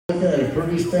Looking at a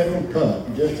pretty speckled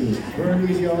pup, just as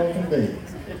pretty as y'all can be.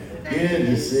 Good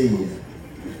to see you.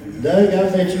 Doug, I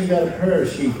bet you got a prayer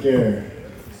sheet there.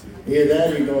 Either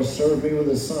that or you're going to serve me with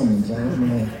a summons. I don't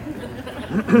know.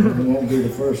 It won't be the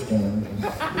first time.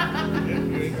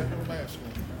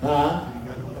 Huh?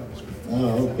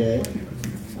 Oh, okay.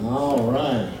 All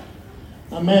right.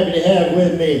 I'm happy to have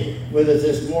with us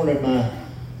this morning my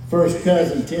first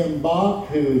cousin Tim Bach,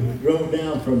 who drove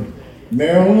down from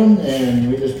Maryland,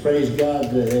 and we just praise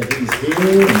God that he's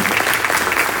here.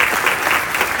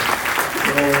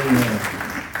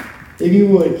 And if you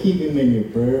would, keep him in your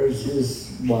prayers.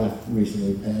 His wife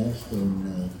recently passed,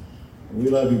 and we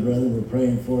love you, brother. We're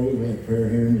praying for you. We had prayer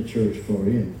here in the church for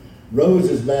you. And Rose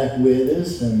is back with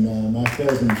us, and my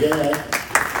cousin Jack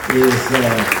is,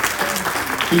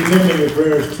 keep him in your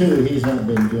prayers too. He's not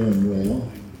been doing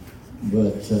well,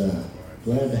 but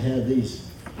glad to have these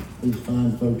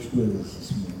fine folks with us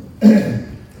this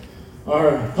morning.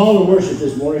 Our call to worship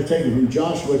this morning is taken from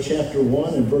Joshua chapter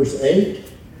 1 and verse 8.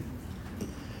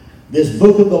 This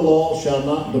book of the law shall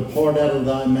not depart out of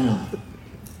thy mouth,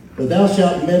 but thou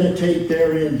shalt meditate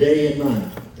therein day and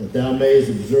night, that thou mayest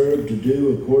observe to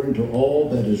do according to all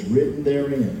that is written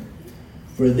therein.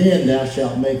 For then thou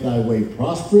shalt make thy way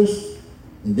prosperous,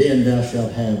 and then thou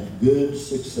shalt have good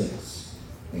success.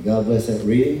 May God bless that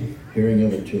reading, hearing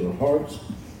of it to our hearts.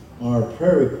 Our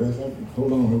prayer request,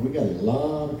 hold on here, we got a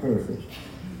lot of prayer requests.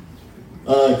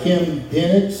 Kim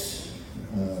Penix,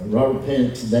 Robert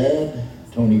Penix's dad,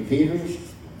 Tony Peters,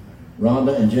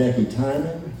 Rhonda and Jackie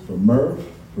Timon, for Murph,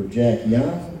 for Jack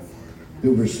Young,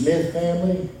 Hoover Smith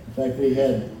family. In fact, we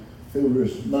had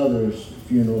Hoover's mother's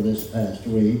funeral this past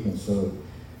week, and so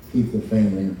keep the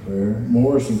family in prayer.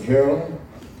 Morris and Carolyn,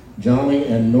 Johnny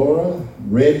and Nora,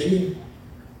 Reggie,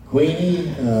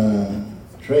 Queenie,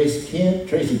 Tracy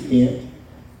Kent,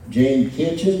 Jane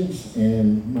Kitchens,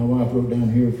 and my wife wrote down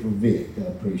here for Vic. I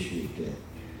appreciate that.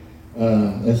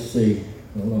 Let's see,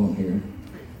 hold on here.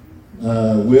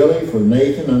 Willie for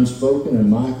Nathan, Unspoken, and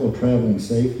Michael, Traveling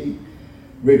Safety.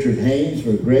 Richard Haynes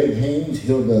for Greg Haynes,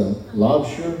 Hilda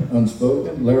Lobsher,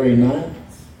 Unspoken. Larry Knight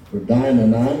for Dinah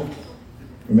Knight.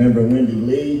 Remember Wendy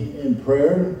Lee in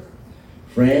prayer.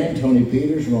 Fran, Tony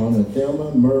Peters, Ron and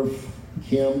Thelma, Murph,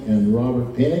 Kim, and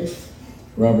Robert Penix.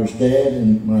 Robert's dad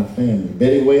and my family.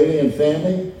 Betty Whaley and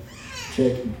family.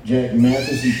 Jack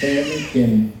Mathis and family.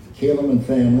 Ken Killam and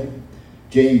family.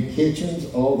 Jane Kitchens,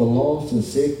 all the lost and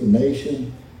sick, the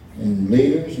nation, and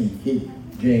leaders, and keep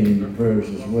Jane in your prayers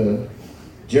as well.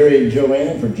 Jerry and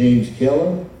Joanne for James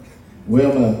Keller.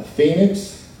 Wilma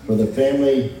Phoenix for the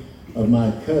family of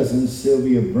my cousin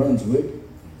Sylvia Brunswick,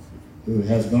 who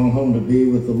has gone home to be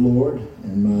with the Lord,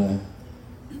 and my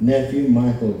nephew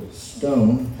Michael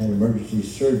Stone had emergency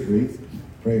surgery.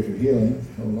 Pray for healing.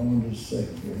 Hold on just a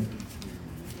second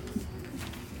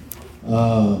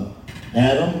here.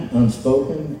 Adam,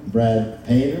 Unspoken, Brad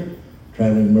Painter,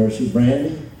 Traveling Mercy,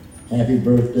 Brandy. Happy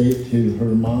birthday to her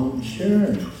mom,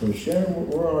 Sharon. So Sharon,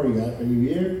 where are you? Are you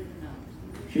here? No.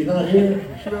 She's not here?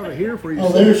 She's over here for you. Oh,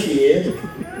 there she is.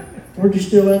 Where'd you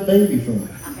steal that baby from?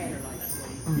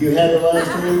 You had her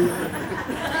last week?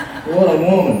 What a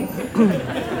woman.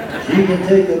 She can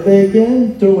take the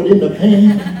bacon, throw it in the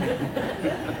pan.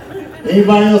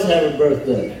 Anybody else have a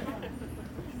birthday?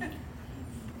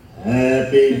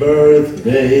 Happy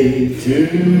birthday to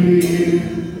you.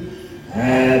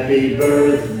 Happy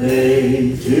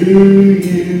birthday to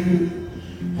you.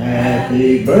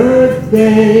 Happy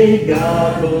birthday,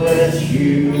 God bless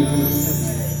you.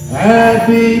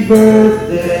 Happy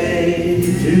birthday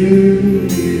to you.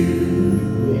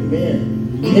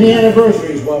 Amen. Any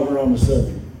anniversaries while we're on the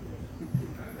subject?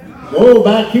 Oh,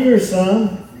 back here,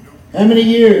 son. How many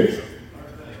years?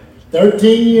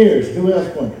 13 years. Who else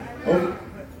went? Oh.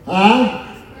 Huh?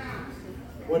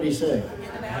 What did he say?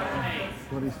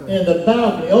 In the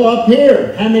balcony. Oh, up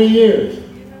here. How many years?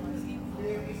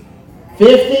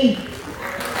 50? 50?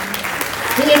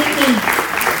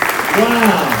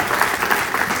 Wow.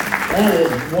 That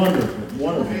is wonderful.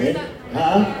 Wonderful.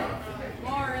 Huh?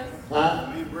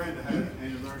 Huh? Me and Brenda had an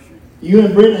anniversary. You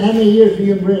and Brenda, how many years are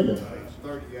you and Brenda?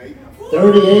 38.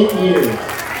 38 years.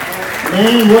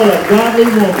 Man, what a godly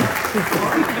woman.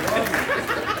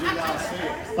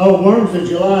 Oh, Worms is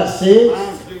July 6th?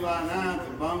 Mine's July 9th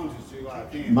and Bones is July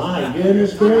 10th. My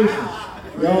goodness gracious.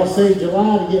 Y'all say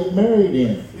July to get married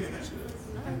in.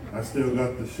 I still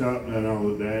got the shotgun all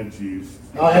the dads used.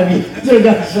 Oh, have you still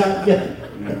got a shotgun?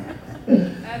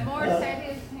 Yeah. Morris had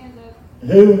his hand up.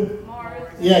 Who?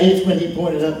 Morris. Yeah, he's when he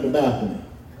pointed up the balcony.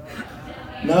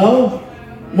 No?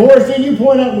 Morris, did you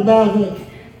point up the balcony?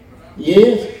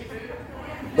 Yes?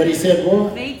 But he said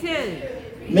what? Me too.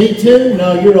 Me too?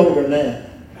 No, you're older than that.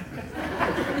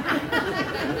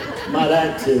 Might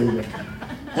act too.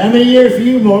 How many years for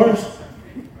you, Morris?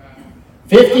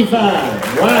 55.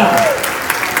 Wow.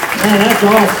 Man, that's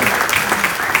awesome.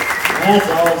 That's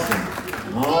awesome.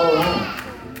 All right.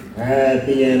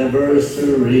 Happy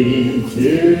anniversary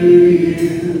to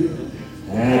you.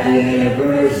 Happy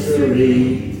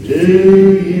anniversary to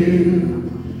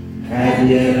you.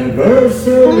 Happy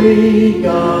anniversary,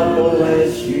 God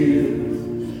bless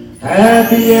you.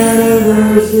 Happy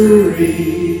anniversary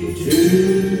to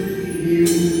you.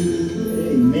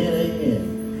 Amen,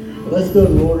 amen. Well, let's go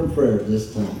to the Lord in prayer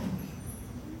this time.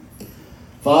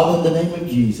 Father, in the name of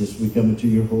Jesus, we come into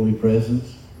your holy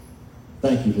presence.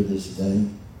 Thank you for this day.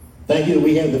 Thank you that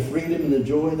we have the freedom and the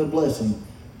joy and the blessing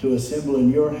to assemble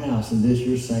in your house in this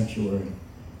your sanctuary.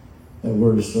 That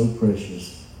word is so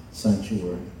precious,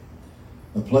 sanctuary.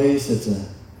 A place that's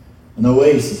an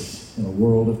oasis in a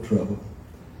world of trouble.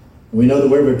 We know that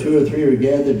wherever two or three are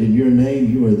gathered in your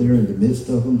name, you are there in the midst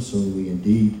of them, so we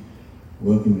indeed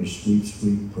welcome your sweet,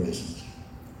 sweet presence.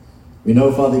 We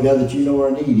know, Father God, that you know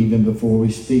our need even before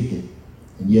we speak it,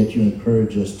 and yet you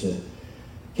encourage us to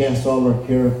cast all our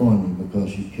care upon you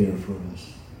because you care for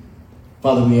us.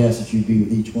 Father, we ask that you be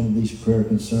with each one of these prayer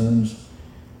concerns,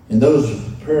 and those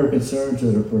prayer concerns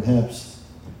that are perhaps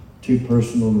too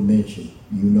personal to mention.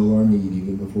 You know our need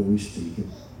even before we speak it.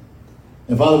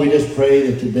 And Father, we just pray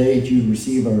that today that you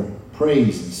receive our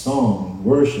praise and song and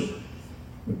worship.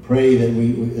 We pray that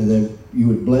that you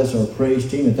would bless our praise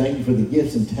team, and thank you for the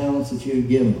gifts and talents that you have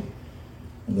given them.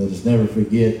 And let us never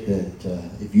forget that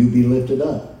if you be lifted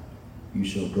up, you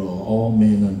shall draw all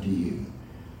men unto you.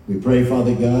 We pray,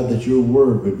 Father God, that your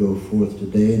word would go forth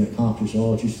today and accomplish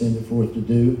all that you send it forth to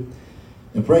do.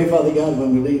 And pray, Father God,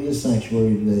 when we leave this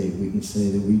sanctuary today, we can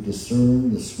say that we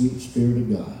discern the sweet Spirit of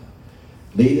God.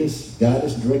 Lead us, guide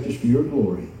us, direct us for your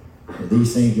glory. For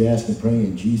these things we ask and pray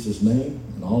in Jesus' name.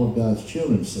 And all of God's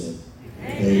children said,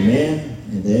 amen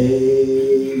and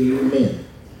amen.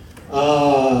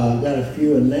 Got a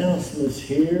few announcements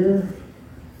here.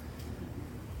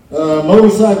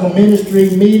 Motorcycle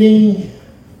ministry meeting.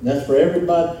 That's for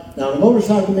everybody. Now, the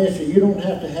motorcycle ministry, you don't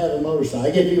have to have a motorcycle.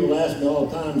 I get people ask me all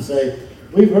the time and say,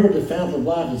 we've heard the Fountain of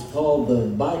Life is called the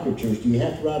biker church. Do you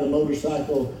have to ride a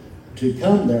motorcycle to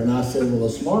come there? And I said, well, the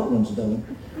smart ones don't.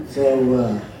 So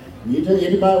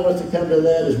anybody wants to come to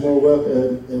that is more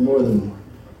welcome, more than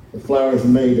the flowers are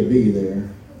made to be there.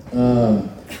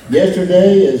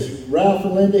 Yesterday, is Ralph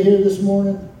and Linda here this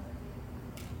morning?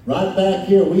 Right back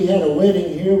here, we had a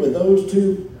wedding here with those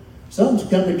two. Something's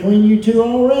come between you two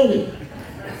already.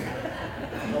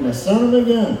 I'm a son of a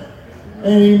gun.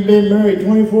 Ain't even been married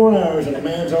 24 hours and a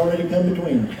man's already come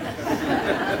between them.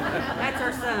 That's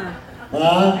her son.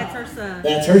 That's her son.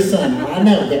 That's her son. I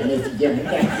know that, Mr. Jimmy.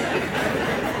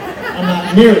 I'm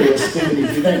not nearly as stupid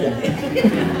as you think I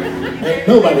am. Ain't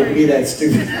nobody can be that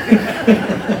stupid.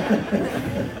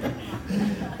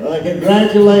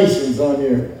 Congratulations on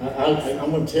your,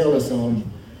 I'm going to tell this on.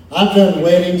 I've done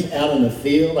weddings out in the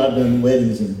field. I've done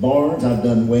weddings in barns. I've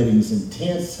done weddings in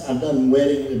tents. I've done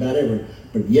weddings about everywhere.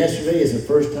 But yesterday is the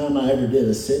first time I ever did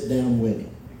a sit-down wedding.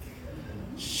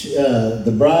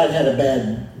 The bride had a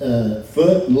bad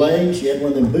foot and leg. She had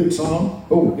one of them boots on.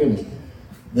 Oh, goodness.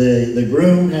 The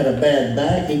groom had a bad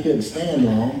back. He couldn't stand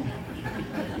long.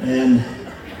 And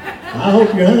I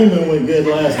hope your honeymoon went good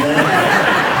last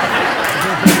night.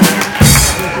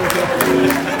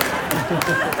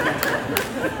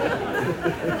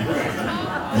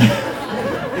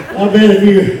 I bet if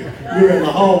you were in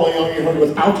the hallway, all you heard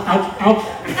was ouch, ouch, ouch,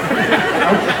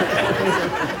 ouch.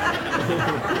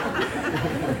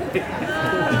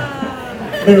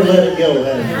 Better let it go,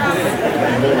 Adam.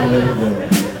 Better let it go.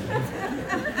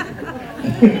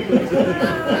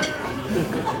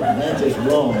 That's just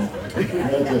wrong.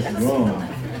 That's just wrong.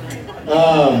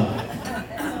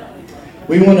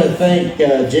 We want to thank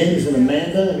James and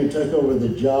Amanda, who took over the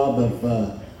job of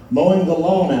mowing the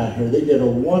lawn out here. They did a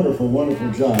wonderful,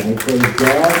 wonderful job. We praise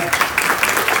God.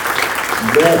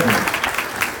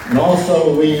 Definitely. And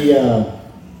also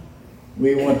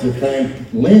we want to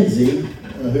thank Lindsay,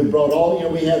 who brought all,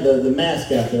 we have the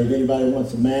mask out there if anybody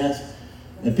wants a mask.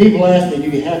 And people ask me, do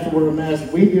you have to wear a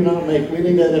mask? We do not we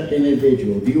leave that up to an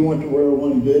individual. If you want to wear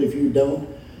one, good. If you don't,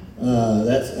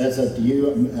 that's up to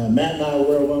you. Matt and I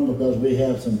wear one because we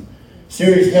have some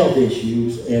serious health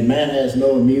issues, and Matt has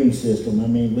no immune system. I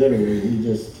mean, literally, he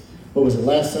just, what was it,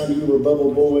 last Sunday you were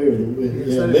Bubble Boy?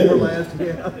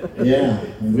 Yeah,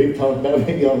 and we've talked about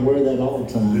maybe I'll wear that all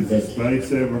the time. Does his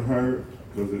face ever hurt?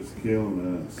 because it's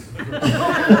killing us.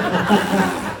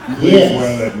 Please Yes.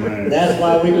 wear that mask. That's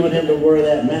why we want him to wear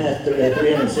that mask at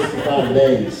 365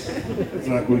 days. It's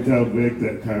like we told Vic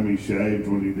that time he shaved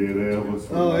when he did Elvis.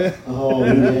 Oh, yeah. Oh,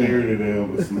 Do the yeah. bearded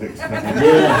Elvis next time.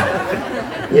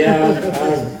 Yeah. Yeah, I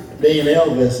was being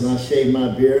Elvis and I shaved my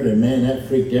beard and man, that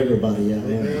freaked everybody out.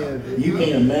 You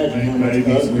can't imagine how much Babies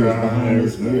ugly is crying, behind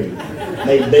this everything. beard.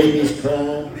 Made babies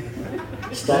cry,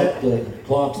 stopped the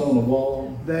clocks on the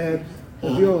wall. Dad,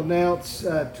 we'll announce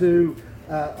too,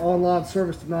 online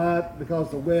service tonight because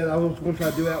the weather. I was going to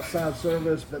try to do outside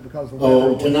service, but because of the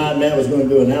Oh, weather. tonight Matt was going to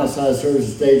do an outside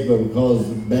service stage, but because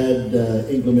of bad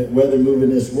inclement weather moving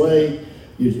this way,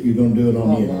 you're going to do it on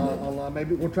the internet. Online.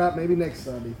 Maybe we'll try it maybe next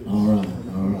Sunday. All right,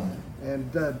 all right.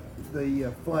 And the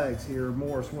flags here,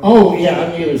 Morris. Oh, yeah,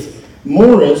 I knew it was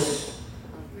Morris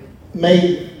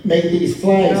made these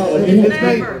flags. No, didn't his he?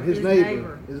 neighbor. His His neighbor.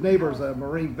 neighbor. His neighbor's a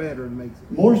Marine veteran. Makes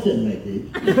it. Morris didn't make these.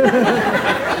 It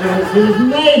was his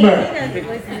neighbor He doesn't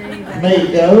listen to anybody. made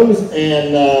those,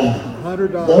 and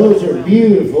 $100. those are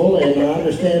beautiful. And I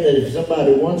understand that if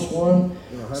somebody wants one,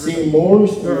 see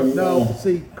Morris. and, No,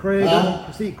 see Craig. huh?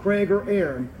 See Craig or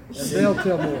Aaron, and they'll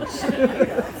tell Morris.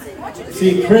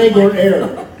 See Craig or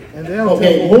Aaron. And they'll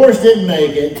Okay, tell Morris. Morris didn't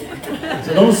make it,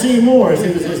 so don't see Morris.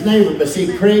 It was his neighbor, but see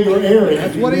Craig or Aaron.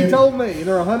 That's what he told me. And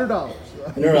they're $100.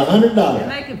 And they're $100.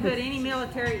 They can put any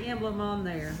military emblem on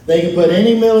there. They can put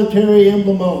any military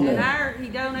emblem on And there. he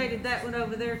donated that one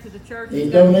over there to the church. He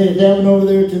donated that one over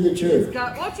there to the church.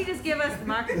 Why don't you just give us the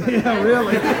microphone? Yeah,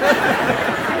 really. It's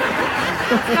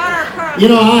got our card. You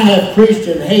know, I have preached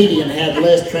in Haiti and had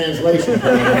less translation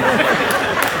problems.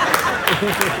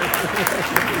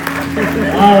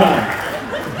 All right.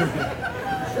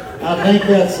 I think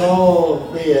that's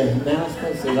all the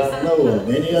announcements that I know of.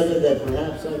 Any other that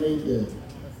perhaps I need to,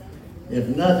 if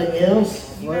nothing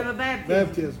else, You have a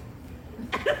baptism.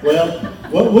 Baptism. well,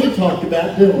 what we talked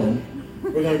about doing,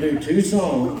 we're going to do 2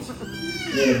 songs,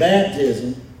 then a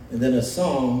baptism, and then a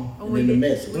song, and then the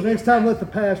message. The next time, let the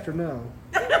pastor know.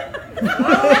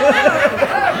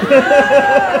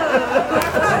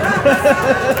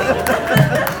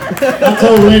 I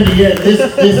told Linda, yeah,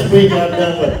 this week I've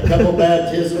done what, a couple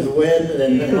baptisms, a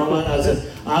wedding, and all that. I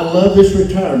said, I love this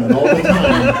retirement all the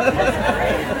time.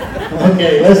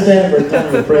 Okay, let's stand for a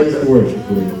time of praise and worship,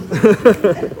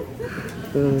 please.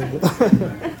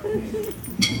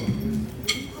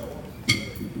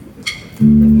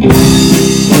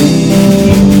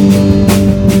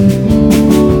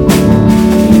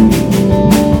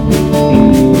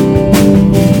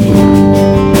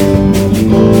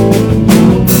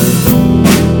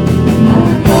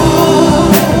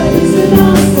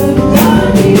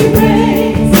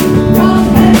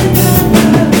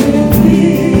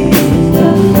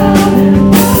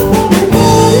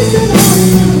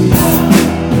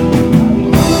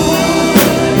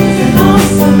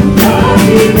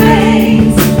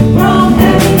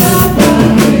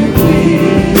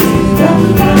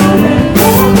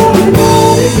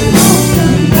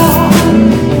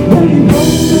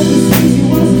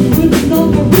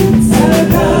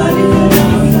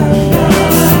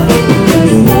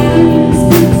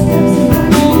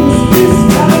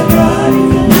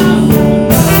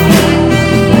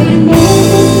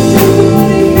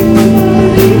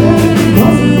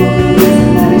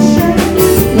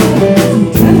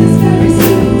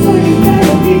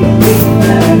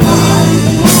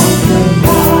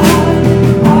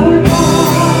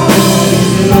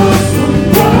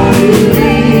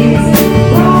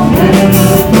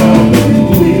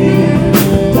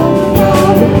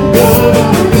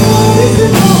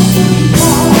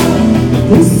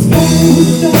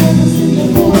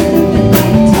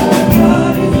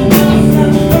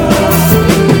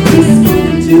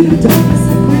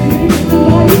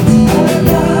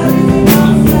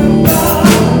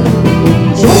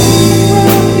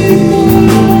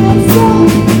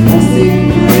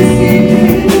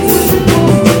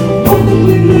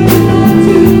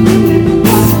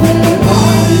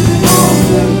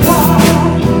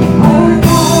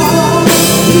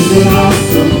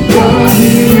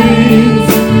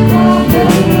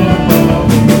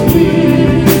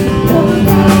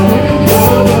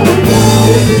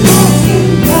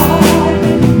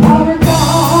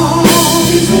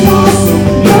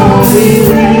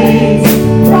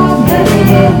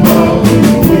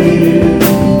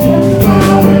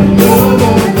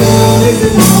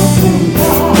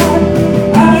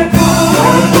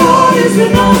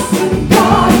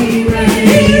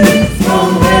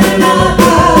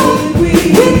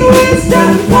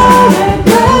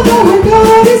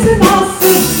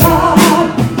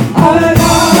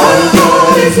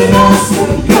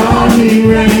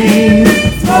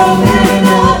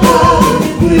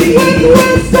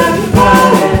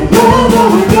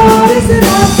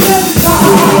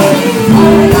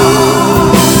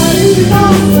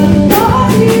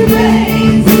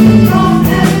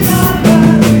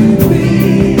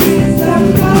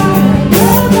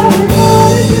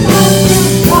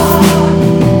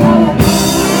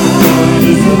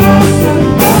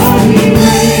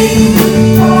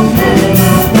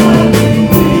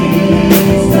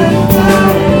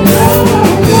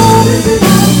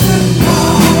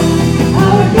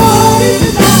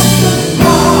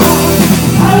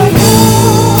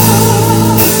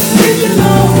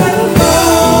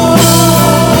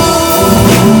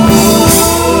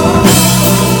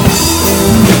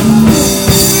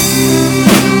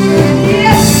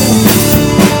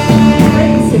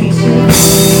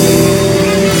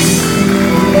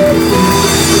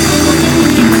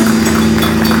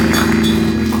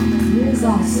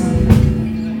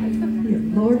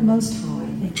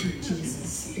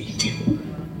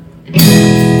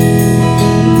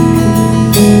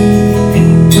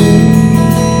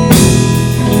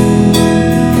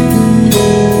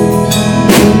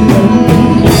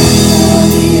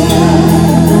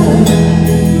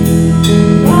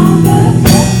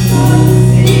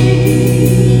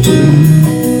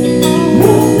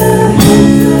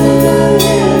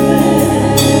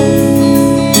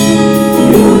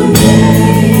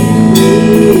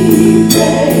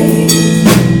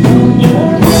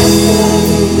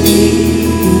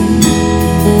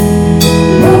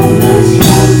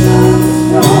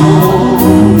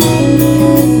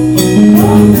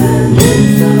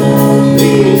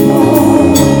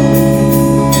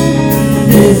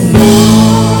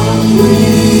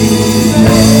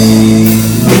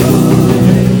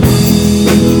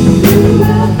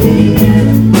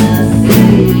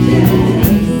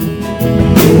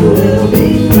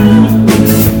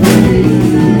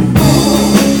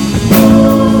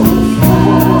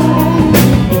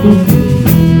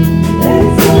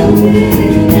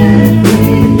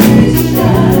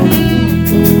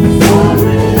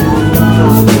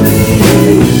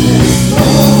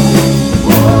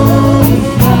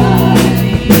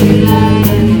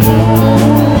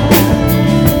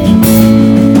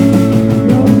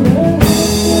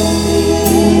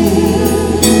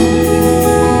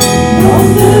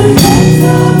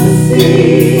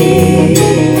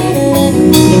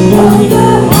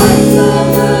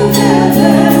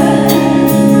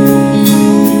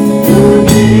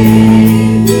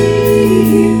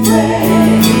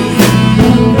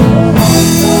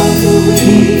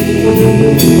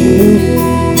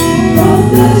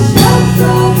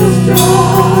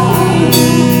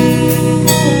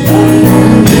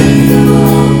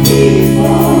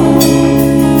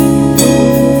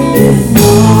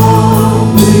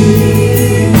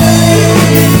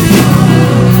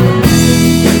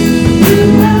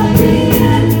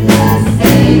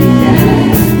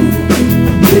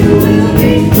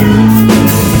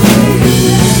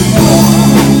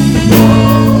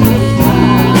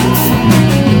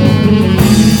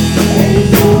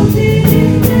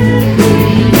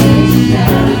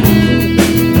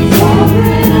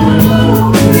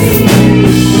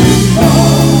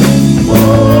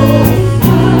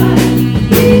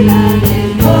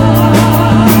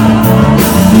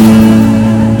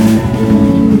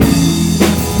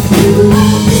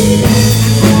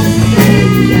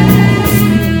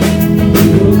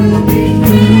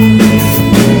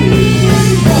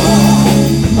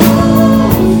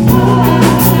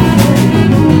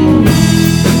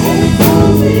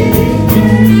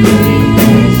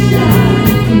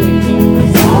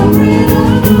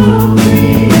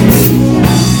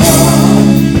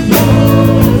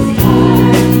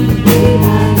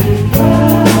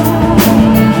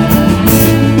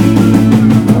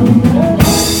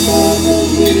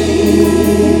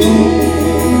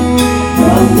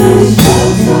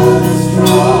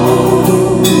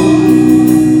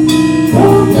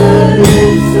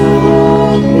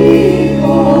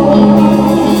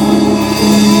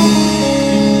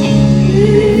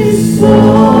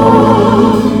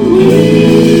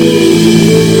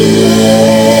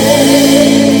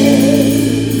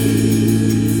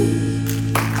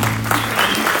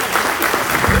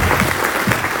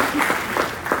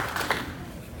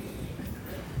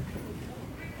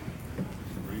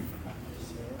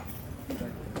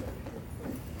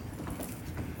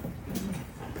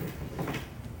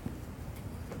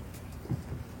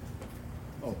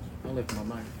 Don't lift my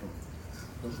microphone.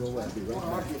 Don't go away. I'll be right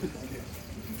back.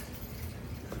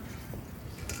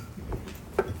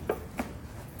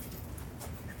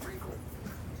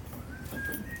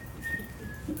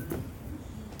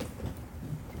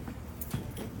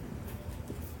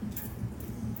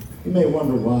 You may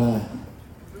wonder why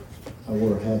I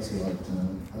wore hats a lot of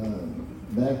time.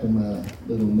 Back when my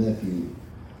little nephew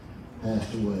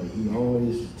passed away, he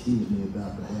always teased me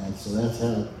about the hats, so that's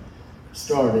how it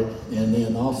started. And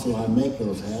then also I make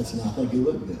those hats, and I think they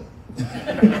look good.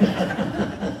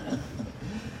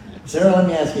 Sarah, let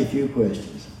me ask you a few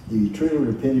questions. Do you truly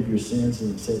repent of your sins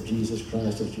and accept Jesus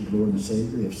Christ as your Lord and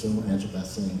Savior? If so, answer by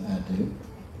saying, I do.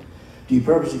 Do you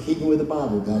purpose to keep with the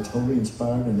Bible, God's holy,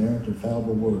 inspired, inerrant,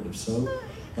 infallible word? If so,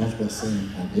 answer by saying,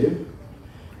 I do.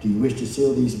 Do you wish to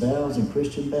seal these vows in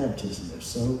Christian baptism? If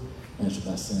so, answer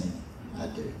by saying, I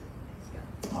do.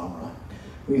 All right.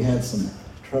 We had some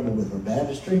trouble with our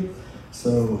baptistry,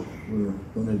 so we're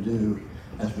going to do,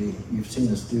 as you've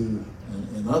seen us do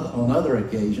on other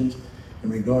occasions, in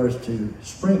regards to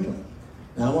sprinkling.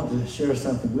 Now, I want to share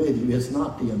something with you. It's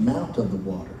not the amount of the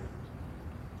water.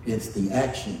 It's the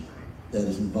action that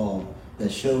is involved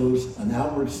that shows an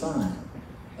outward sign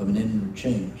of an inward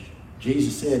change.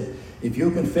 Jesus said, if you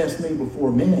confess me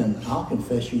before men, I'll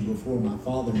confess you before my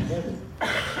Father in heaven.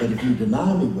 But if you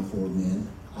deny me before men,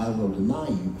 I will deny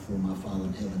you before my Father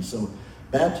in heaven. So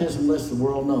baptism lets the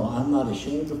world know I'm not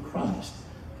ashamed of Christ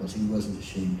because he wasn't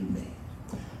ashamed of me.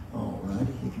 All right,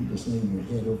 if you just lean your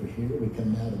head over here, we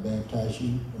come now to baptize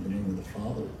you in the name of the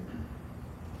Father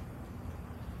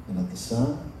and of the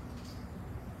Son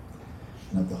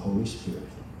and of the Holy Spirit.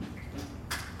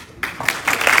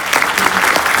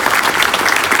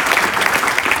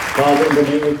 Father, in the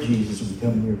name of Jesus, we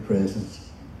come in your presence.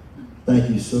 Thank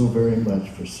you so very much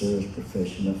for Sarah's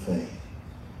profession of faith.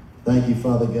 Thank you,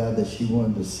 Father God, that she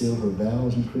wanted to seal her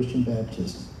vows in Christian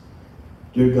baptism.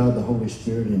 Dear God, the Holy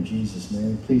Spirit, in Jesus'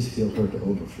 name, please fill her to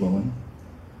overflowing.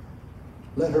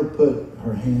 Let her put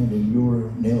her hand in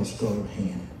your nail-scarred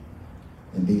hand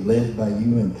and be led by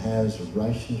you in paths of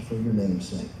righteousness for your name's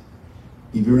sake.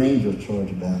 Give your angels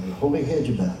charge about her, holy hedge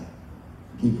about her.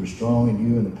 Keep her strong in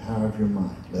you and the power of your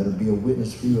might. Let her be a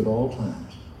witness for you at all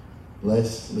times.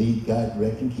 Bless, lead, guide,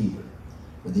 direct, and keep her.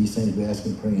 For these things we ask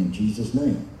and pray in Jesus'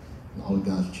 name. And all of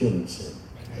God's children said,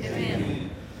 Amen.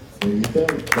 There you go.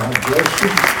 God bless you.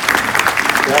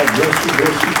 God bless you,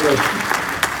 bless you, bless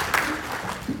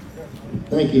you.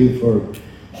 Thank you for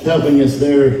helping us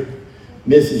there,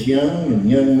 Mrs. Young and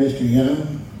young Mr.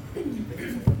 Young.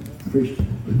 Appreciate it.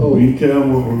 Oh, you tell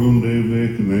them what we're going to do,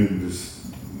 Vic, and they can just,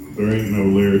 there ain't no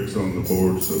lyrics on the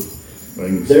board, so they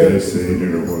can stay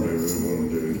seated or whatever they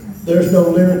want to do. There's no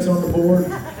lyrics on the board.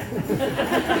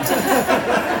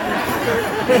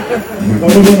 But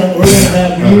we're gonna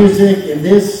have music, and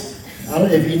this,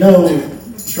 if you know,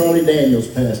 Charlie Daniels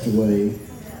passed away.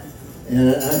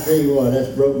 And I tell you what, that's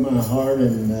broke my heart,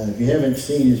 and if you haven't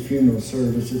seen his funeral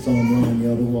service, it's online,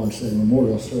 you ought to watch that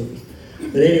memorial service.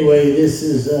 But anyway, this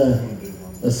is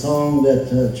a song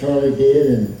that Charlie did,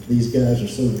 and these guys are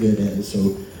so good at it.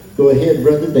 So go ahead,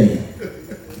 Brother Dan.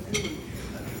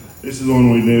 This is one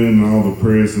we do in all the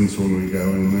prisons when we go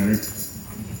in there.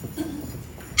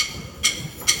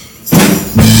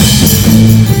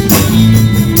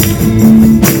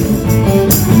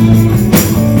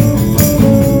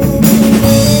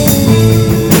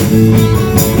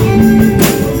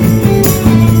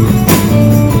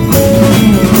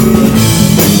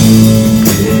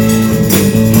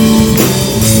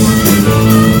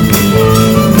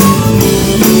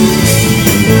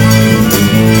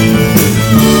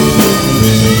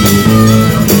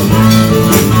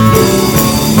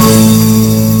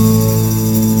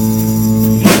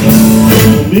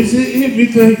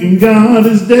 Thinking God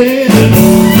is dead,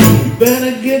 you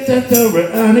better get that thought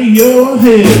right out of your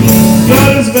head.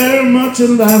 God is very much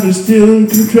alive, he's still in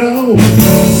control.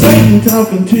 Satan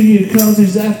talking to you cause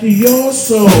he's after your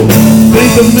soul.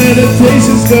 Think the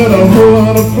meditation's got a whole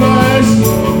lot of flash.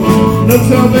 No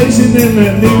salvation in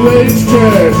that new age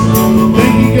trash.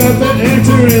 Think you got the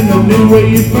answer in the new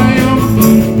way you found.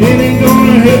 It ain't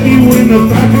gonna help you when the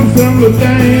back comes tumbling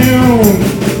down.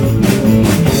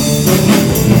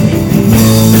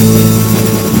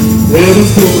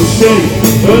 Heaven's gonna shake,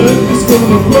 earth is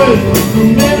gonna quake.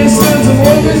 Many sons and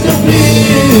workers to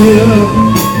build.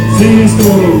 See, it's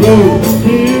gonna roll,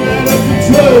 here out of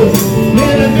control.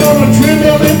 Men are gonna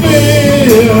tremble and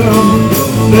fail.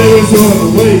 There is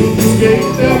one way, escape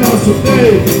that awesome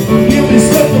day. You'll be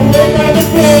swept away by the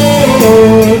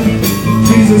flood.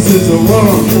 Jesus is the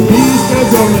one, he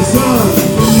stands on the sun.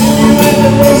 You ain't the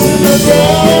person of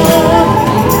God.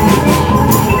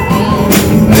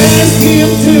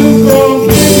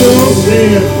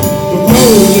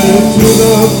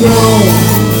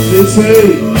 say,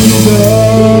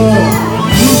 Jesus,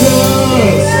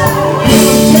 Jesus,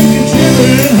 come take your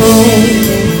children home.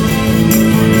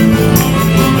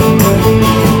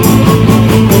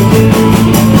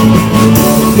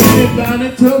 Anybody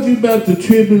told you about the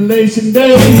tribulation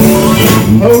day?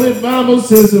 Holy Bible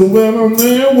says they're well on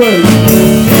their way.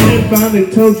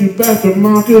 Anybody told you about the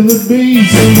mark of the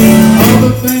beast? All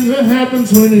the things that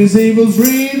happens when his evil's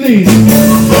released.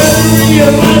 Better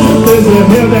realize that there's a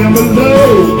hell down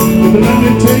below. But let me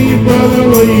tell you, brother,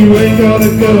 where you ain't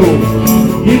gotta go.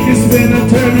 You can spend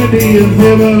eternity in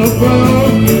heaven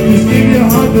above. Just give your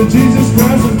heart to Jesus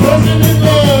Christ and trust him in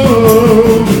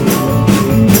love.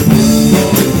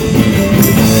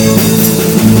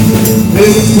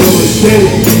 Heaven's gonna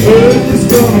shake, earth is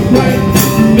gonna break.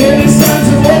 Many signs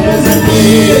and wonders in the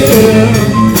air.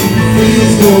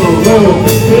 Feet's gonna roll,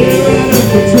 we're out of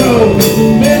control.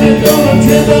 Many gonna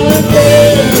tremble and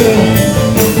fear.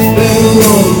 Never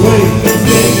gonna wait,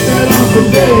 take that off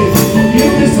today. You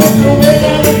can slip the way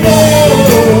down the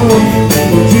road.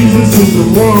 But Jesus is the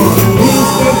one who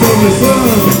stepped on his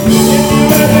son. If you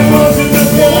let him walk in the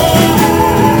blood,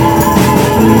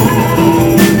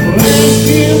 ask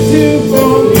him to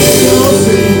forgive your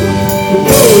sin, to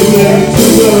go back to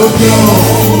the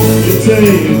cross, and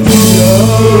take it to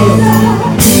God.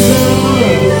 Jesus,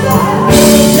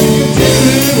 never take your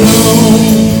children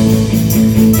home.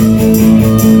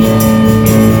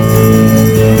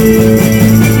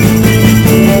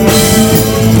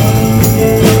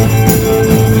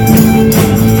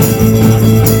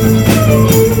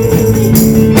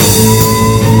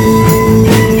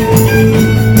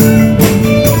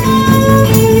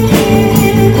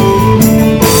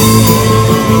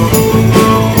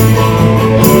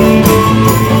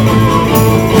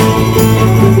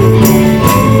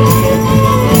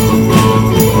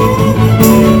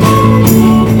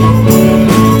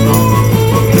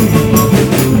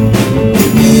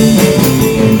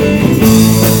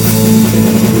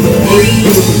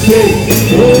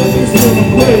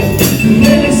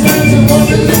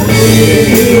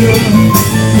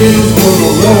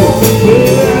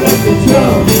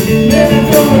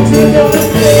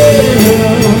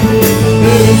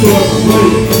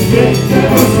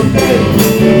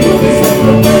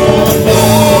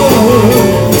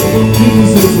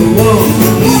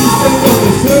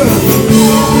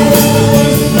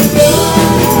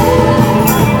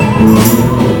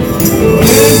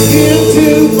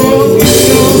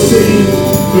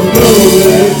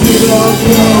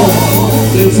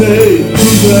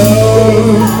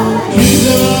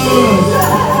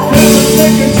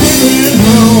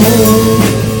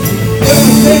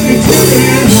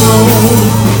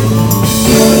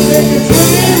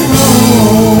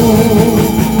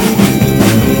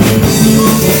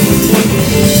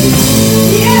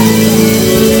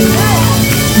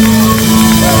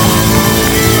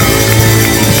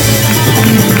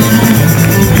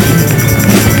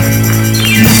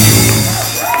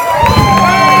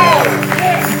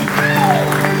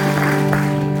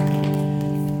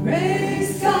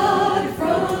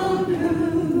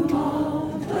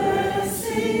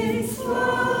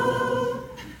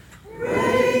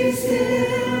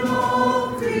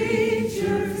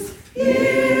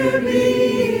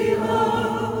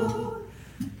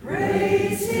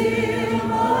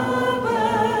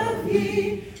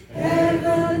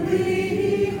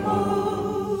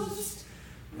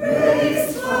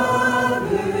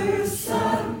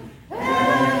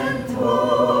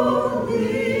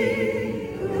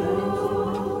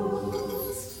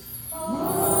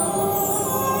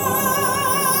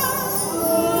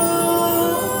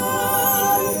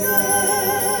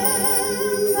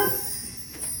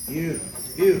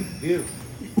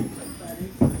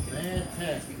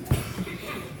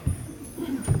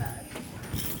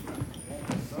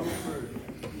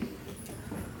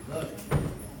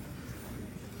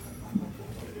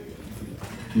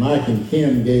 Mike and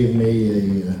Kim gave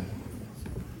me a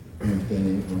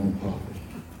wrong pocket.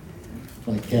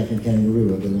 Like Captain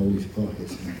Kangaroo, I've got all these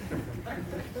pockets.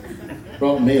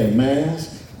 Brought me a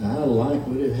mask. I like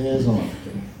what it has on it.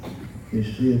 You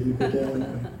see if you put that on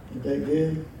there? Is that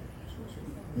good?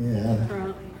 Yeah.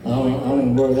 I'm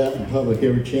going to wear that in public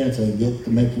every chance I get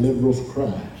to make liberals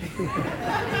cry.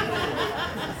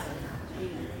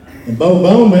 And Bo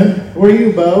Bowman, where are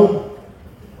you, Bo?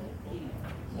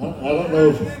 I don't know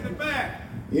if you're in the back.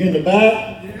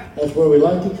 Yeah. That's where we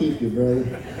like to keep you, brother.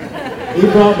 He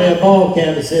brought me a ball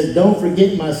cap and said, "Don't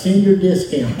forget my senior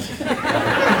discount."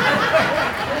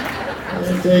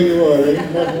 I tell you what,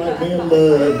 ain't nothing like being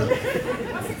loved.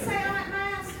 What's it say on that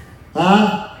mask?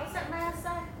 Huh? What's that mask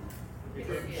say?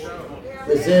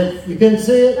 It said, you couldn't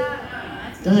see it?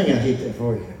 Dang, I hate that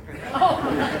for you.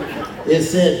 It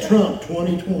said Trump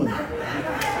 2020.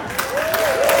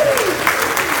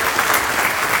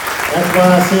 That's why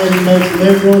I said he makes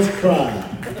liberals cry.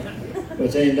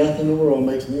 Which ain't nothing in the world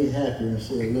makes me happier than to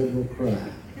see a liberal cry.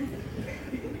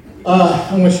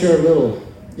 I'm going to share a little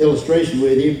illustration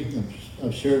with you.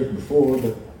 I've shared it before,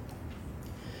 but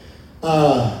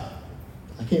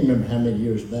I can't remember how many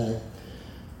years back.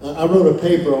 I wrote a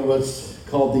paper on what's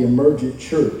called the emergent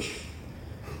church.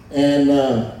 And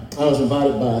I was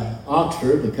invited by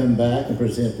Oxford to come back and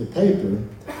present the paper.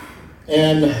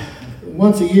 And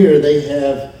once a year they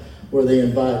have where they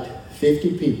invite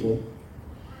 50 people.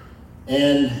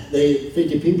 And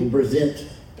 50 people present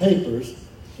papers.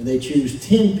 And they choose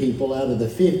 10 people out of the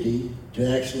 50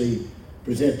 to actually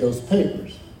present those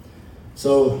papers.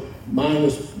 So mine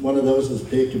was one of those was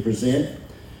picked to present.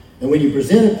 And when you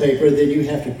present a paper, then you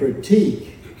have to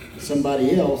critique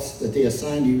somebody else that they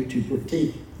assign you to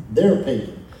critique their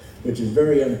paper, which is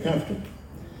very uncomfortable.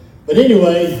 But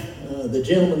anyway, the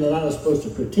gentleman that I was supposed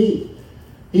to critique,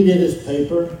 he did his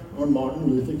paper on Martin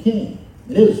Luther King.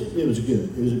 And it was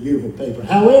good. It was a beautiful paper.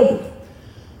 However,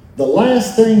 the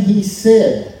last thing he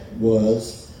said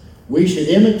was, we should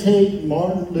imitate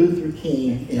Martin Luther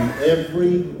King in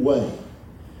every way.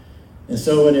 And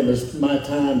so when it was my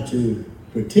time to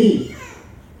critique,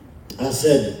 I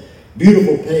said,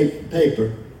 beautiful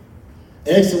paper,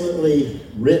 excellently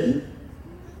written.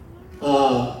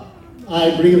 I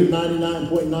agree with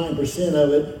 99.9%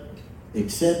 of it,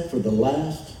 except for the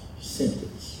last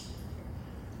sentence.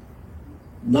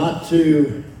 Not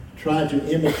to try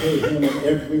to imitate him in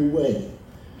every way.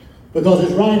 Because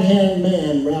his right-hand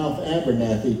man, Ralph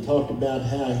Abernathy, talked about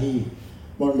how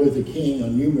Martin Luther King,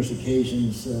 on numerous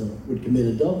occasions, would commit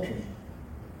adultery.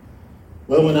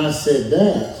 Well, when I said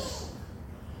that,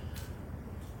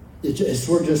 it's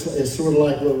sort of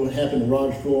like what happened to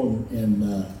Rogersville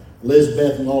and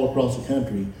Elizabeth and all across the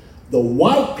country. The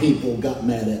white people got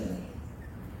mad at me.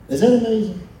 Is that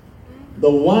amazing? The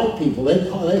white people, they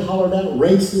hollered out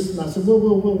racist, and I said,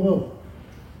 whoa.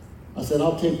 I said,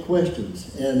 I'll take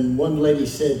questions. And one lady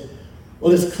said,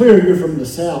 well, it's clear you're from the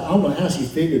South. I don't know how she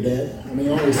figured that. I mean,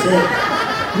 I only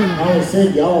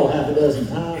said y'all half a dozen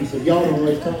times, so y'all don't know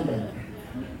what you're talking about.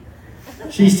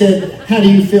 She said, how do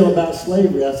you feel about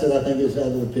slavery? I said, I think it's out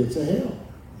of the pits of hell.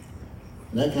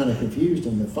 And that kind of confused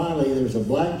him. And finally, there's a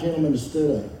black gentleman that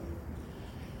stood up.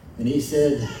 And he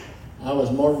said, I was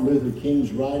Martin Luther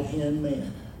King's right-hand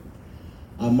man.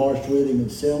 I marched with him in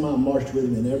Selma. I marched with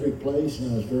him in every place,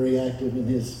 and I was very active in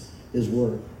his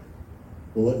work.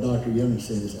 But what Dr. Young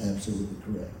said is absolutely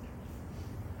correct.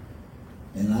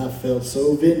 And I felt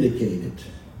so vindicated.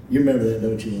 You remember that,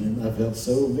 don't you, Lynn? I felt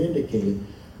so vindicated.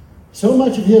 So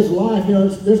much of his life,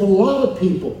 there's a lot of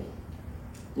people,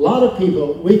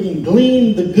 we can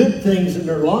glean the good things in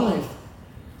their life,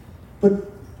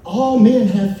 but all men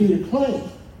have feet of clay.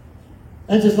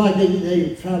 That's just like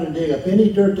they try to dig up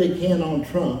any dirt they can on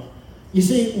Trump. You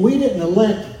see, we didn't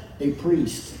elect a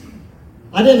priest.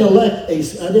 I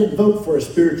didn't vote for a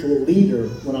spiritual leader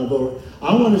when I voted.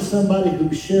 I wanted somebody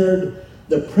who shared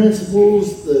the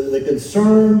principles, the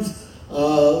concerns,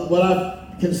 what I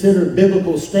consider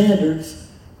biblical standards,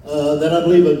 that I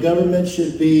believe a government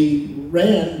should be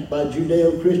ran by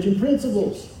Judeo-Christian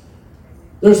principles.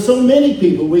 There's so many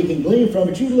people we can glean from,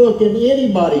 but you look in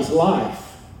anybody's life,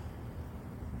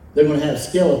 they're going to have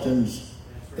skeletons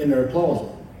in their closet.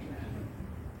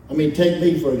 I mean, take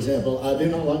me, for example. I do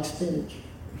not like spinach.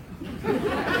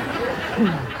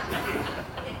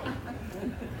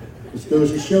 This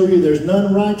goes to show you there's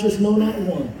none righteous, no, not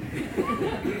one.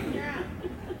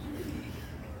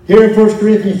 Here in 1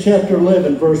 Corinthians chapter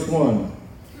 11, verse 1,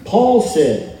 Paul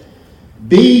said,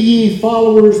 be ye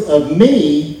followers of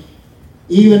me,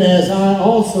 even as I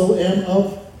also am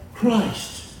of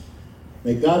Christ.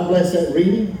 May God bless that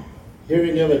reading,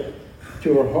 hearing of it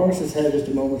to our hearts. Let's have just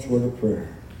a moment's word of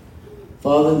prayer.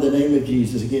 Father, in the name of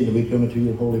Jesus, again, we come into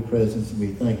your holy presence, and we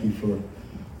thank you for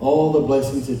all the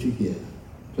blessings that you give.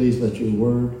 Please let your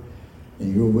word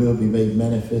and your will be made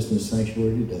manifest in the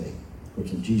sanctuary today. For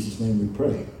it's in Jesus' name we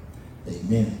pray.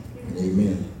 Amen and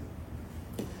amen.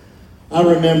 I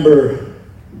remember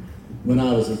when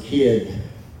I was a kid,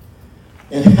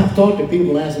 and I've talked to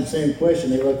people and asked them the same question.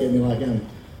 They look at me like I'm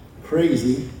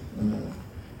crazy.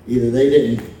 Either they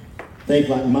didn't think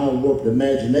like my warped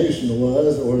imagination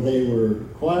was, or they were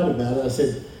quiet about it. I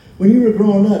said, when you were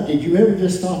growing up, did you ever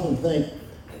just stop and think,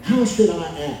 how should I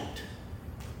act?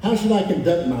 How should I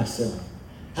conduct myself?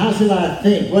 How should I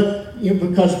think?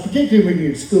 Because particularly when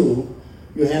you're in school,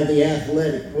 you have the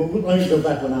athletic. Well, let me go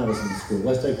back when I was in school.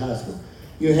 Let's take high school.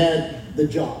 You had the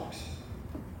jocks.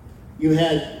 You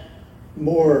had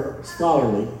more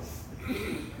scholarly.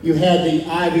 You had the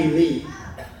Ivy League.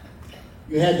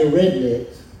 You had the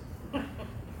rednecks.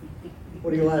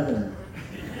 What are you laughing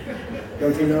at?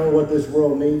 Don't you know what this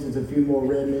world needs is a few more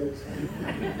rednecks?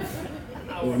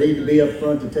 Who need to be up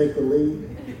front to take the lead.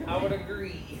 I would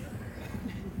agree.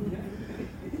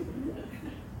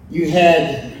 You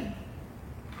had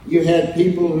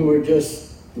people who were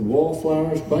just the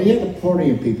wallflowers, but you had the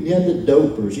partying people, you had the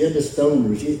dopers, you had the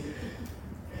stoners.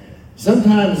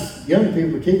 Sometimes young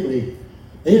people particularly,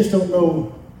 they just don't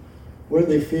know where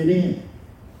they fit in.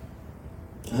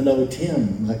 I know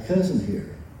Tim, my cousin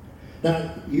here.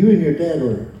 Now, you and your dad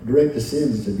were direct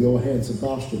descendants of Johann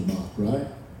Sebastian Bach, right?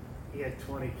 He had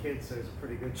 20 kids, so it was a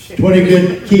pretty good chance.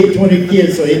 20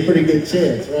 kids, so he had a pretty good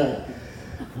chance, right?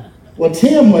 Well,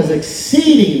 Tim was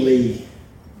exceedingly,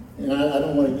 and I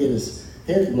don't want to get his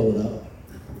head blown up,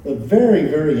 but very,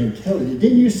 very intelligent.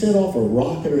 Didn't you set off a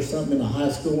rocket or something in a high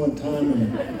school one time?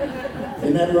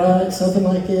 Isn't that right? Something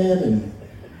like that, and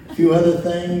a few other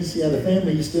things. Yeah, the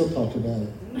family, you still talked about it.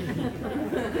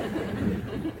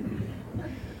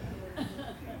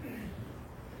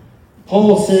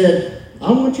 Paul said,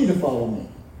 I want you to follow me.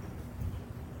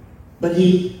 But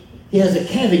he has a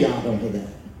caveat onto that.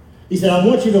 He said, I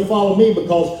want you to follow me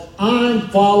because I'm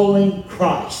following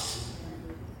Christ.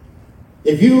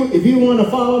 If you want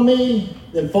to follow me,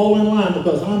 then fall in line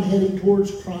because I'm heading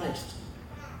towards Christ.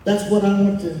 That's what I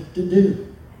want to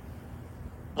do.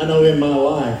 I know in my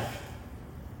life,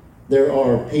 there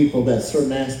are people that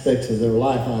certain aspects of their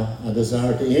life I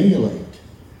desire to emulate.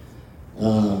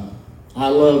 I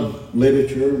love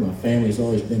literature. My family's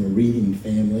always been a reading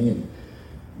family, and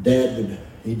Dad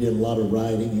he did a lot of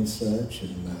writing and such.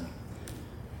 And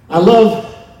I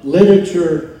love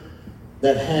literature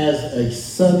that has a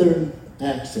Southern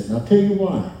accent. And I'll tell you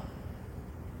why.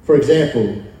 For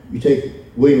example, you take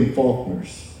William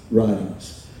Faulkner's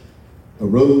writings, A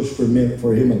Rose for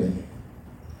Emily.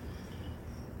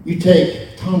 You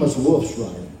take Thomas Wolfe's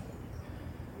writing,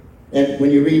 and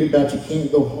when you read about You Can't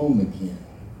Go Home Again.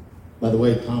 By the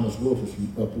way, Thomas Wolfe is from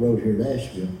up the road here at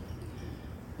Asheville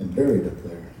and buried up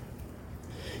there.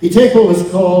 You take what was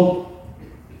called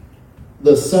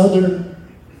the Southern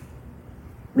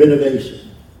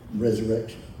Renovation,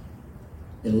 Resurrection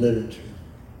in literature.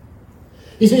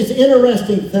 You see, it's an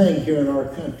interesting thing here in our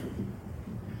country.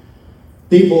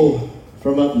 People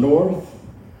from up north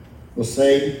will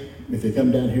say, if they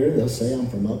come down here, they'll say, I'm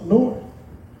from up north.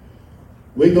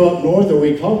 We go up north, or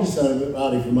we talk to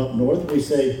somebody from up north, we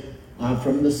say, I'm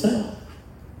from the South.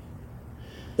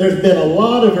 There's been a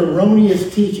lot of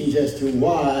erroneous teachings as to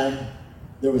why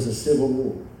there was a civil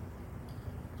war.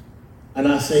 And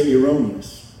I say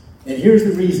erroneous. And here's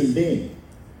the reason being.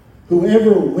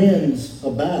 Whoever wins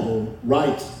a battle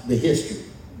writes the history.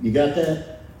 You got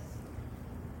that?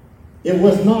 It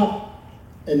was not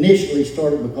initially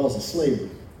started because of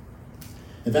slavery.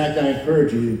 In fact, I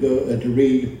encourage you to go to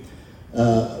read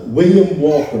William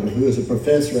Walker, who is a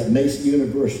professor at Mason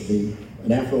University,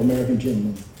 an Afro-American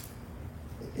gentleman.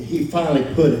 He finally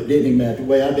put it, didn't he, Matt, the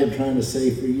way I've been trying to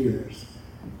say for years.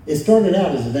 It started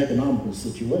out as an economical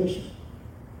situation.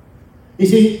 You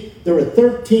see, there were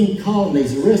 13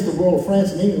 colonies. The rest of the world,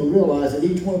 France and England, realized that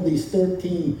each one of these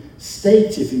 13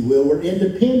 states, if you will, were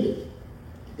independent.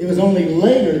 It was only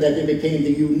later that they became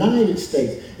the United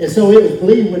States. And so it was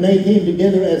believed when they came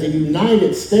together as a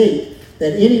united state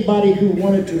that anybody who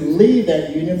wanted to leave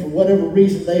that union for whatever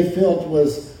reason they felt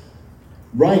was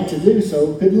right to do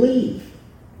so could leave.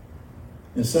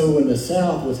 And so when the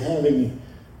South was having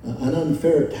an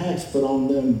unfair tax put on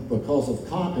them because of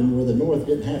cotton where the North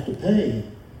didn't have to pay,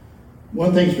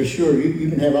 one thing's for sure, you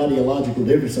can have ideological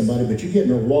difference with somebody, but you get in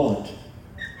their wallet.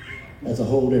 That's a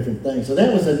whole different thing. So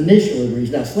that was initially the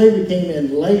reason. Now, slavery came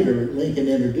in later. Lincoln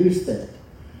introduced that.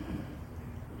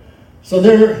 So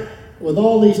there, with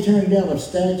all these tearing down of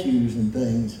statues and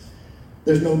things,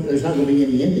 there's not going to be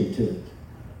any ending to it.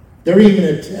 They're even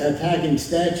attacking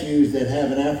statues that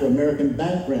have an Afro-American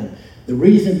background. The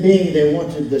reason being they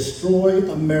want to destroy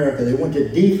America. They want to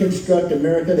deconstruct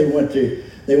America. They want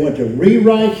to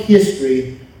rewrite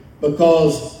history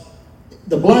because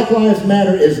the Black Lives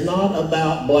Matter is not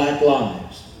about black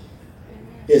lives.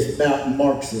 It's about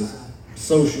Marxism,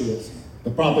 socialism,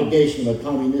 the propagation of a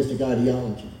communistic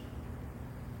ideology.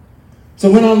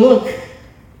 So when I look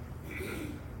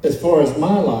as far as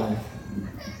my life,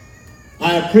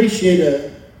 I appreciate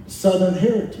a Southern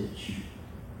heritage.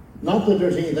 Not that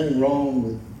there's anything wrong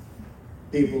with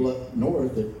people up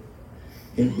north that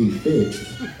can't be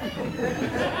fixed.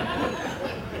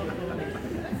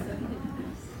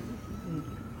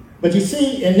 But you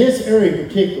see, in this area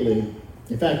particularly,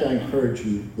 In fact, I encourage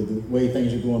you, with the way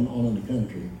things are going on in the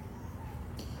country,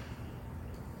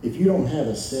 if you don't have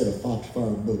a set of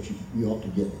Foxfire books, you ought to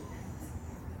get it.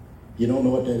 If you don't know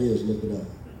what that is, look it up.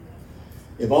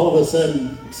 If all of a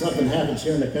sudden something happens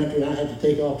here in the country and I have to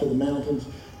take off to the mountains,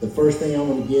 the first thing I'm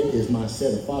going to get is my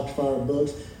set of Foxfire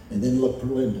books and then look for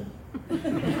Linda.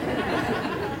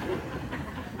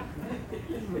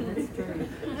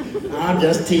 I'm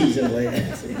just teasing,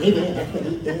 Lance.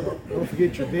 Don't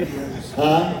forget your videos.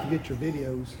 Don't forget your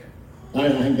videos. I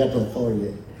ain't got that far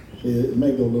yet. It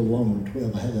may go a little longer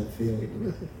than 12. I have that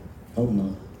feeling. Hope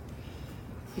not.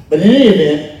 But in any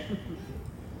event,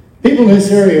 people in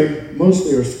this area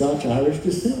mostly are Scotch-Irish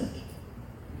descent.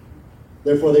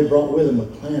 Therefore, they brought with them a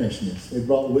clannishness. They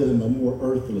brought with them a more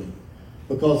earthly.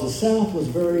 Because the South was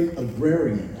very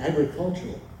agrarian,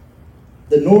 agricultural.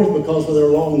 The North, because of their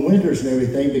long winters and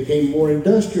everything, became more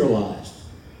industrialized,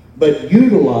 but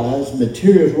utilized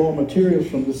materials, raw materials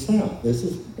from the South. This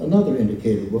is another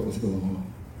indicator of what was going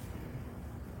on.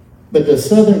 But the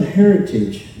Southern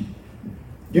heritage,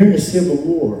 during the Civil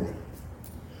War,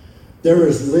 there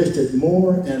is listed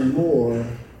more and more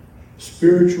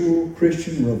spiritual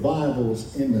Christian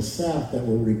revivals in the South that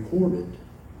were recorded,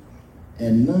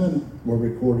 and none were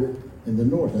recorded in the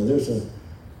North. Now, there's a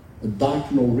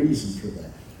doctrinal reason for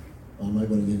that. I'm not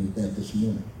going to get into that this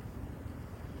morning.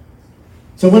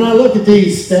 So when I look at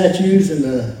these statues and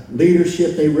the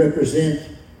leadership they represent,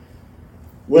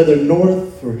 whether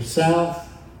North or South,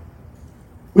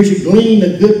 we should glean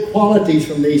the good qualities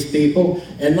from these people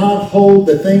and not hold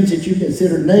the things that you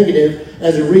consider negative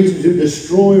as a reason to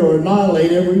destroy or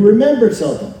annihilate every remembrance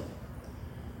of them.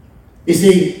 You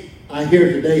see, I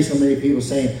hear today so many people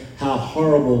saying how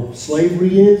horrible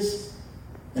slavery is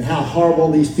and how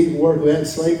horrible these people were who had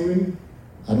slavery.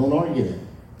 I don't argue that.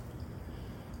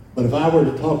 But if I were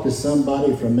to talk to somebody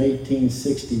from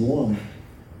 1861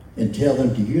 and tell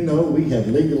them, do you know we have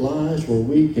legalized where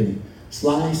we can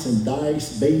slice and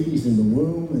dice babies in the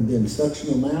womb and then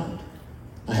suction them out?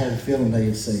 I have a feeling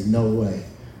they'd say, no way.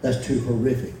 That's too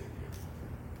horrific.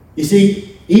 You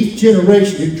see, each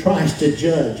generation who tries to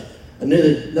judge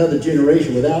another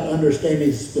generation without understanding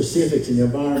the specifics and the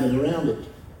environment around it.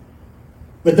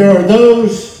 But there are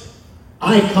those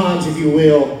icons, if you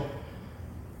will,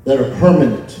 that are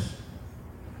permanent,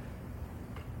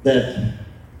 that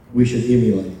we should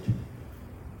emulate.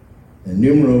 And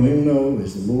numero uno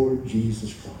is the Lord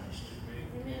Jesus Christ.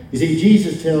 You see,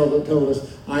 Jesus told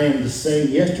us, I am the same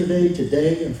yesterday,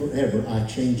 today, and forever. I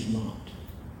change not.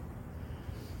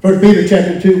 1 Peter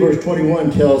chapter 2, verse 21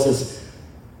 tells us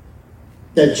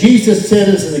that Jesus set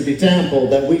us an example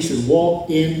that we should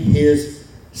walk in his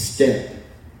step.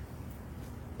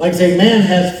 Like I say, man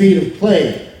has feet of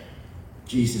clay.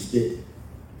 Jesus did.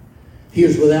 He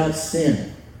was without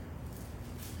sin.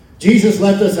 Jesus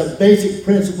left us a basic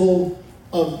principle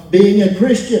of being a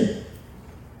Christian.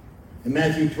 In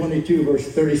Matthew 22, verse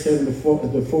 37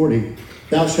 to 40,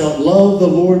 thou shalt love the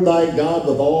Lord thy God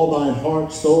with all thine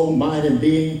heart, soul, mind, and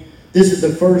being. This is the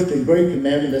first and great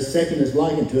commandment. The second is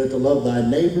likened to it, to love thy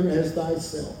neighbor as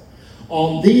thyself.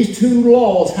 On these two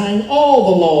laws hang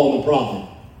all the law and the prophet.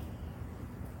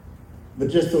 But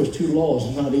just those two laws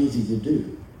is not easy to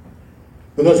do.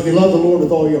 Because if you love the Lord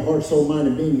with all your heart, soul, mind,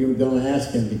 and being, you're going to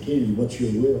ask him continually, what's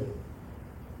your will?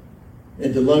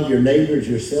 And to love your neighbor as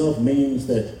yourself means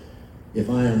that if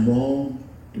I am wrong,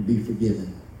 to be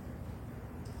forgiven.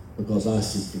 Because I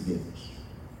seek forgiveness.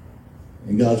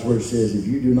 And God's word says, if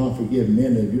you do not forgive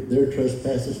men their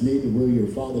trespasses, neither will your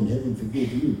Father in heaven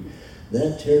forgive you.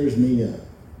 That tears me up.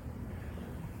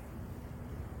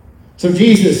 So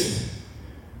Jesus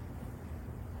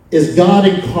is God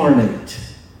incarnate.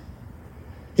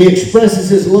 He expresses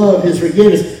his love, his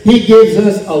forgiveness. He gives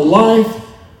us a life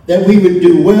that we would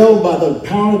do well by the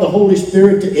power of the Holy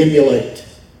Spirit to emulate.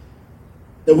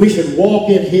 That we should walk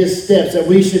in his steps. That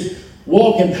we should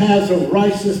walk in paths of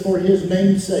righteousness for his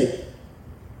name's sake.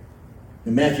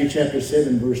 In Matthew chapter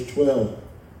 7, verse 12,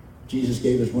 Jesus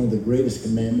gave us one of the greatest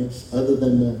commandments, other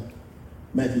than the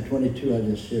Matthew 22 I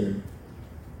just shared,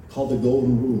 called the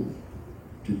Golden Rule.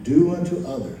 To do unto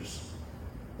others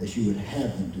as you would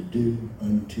have them to do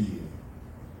unto you.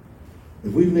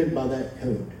 If we live by that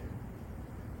code,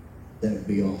 that would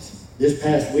be awesome. This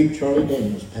past week, Charlie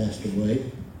Daniels passed away.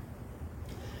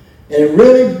 And it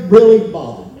really, really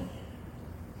bothered me.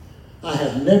 I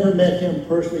have never met him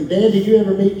personally. Dan, did you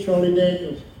ever meet Charlie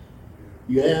Daniels?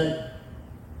 You have?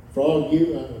 Frog,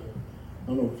 you? I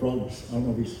don't know if Frog's, I don't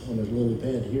know if he's on his lily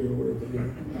pad here or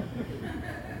wherever.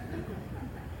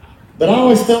 But I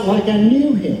always felt like I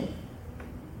knew him.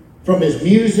 From his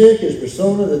music, his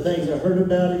persona, the things I heard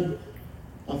about him,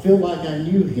 I feel like I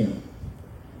knew him.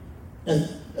 And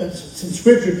some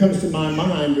scripture comes to my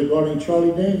mind regarding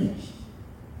Charlie Daniels.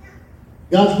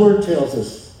 God's word tells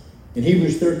us in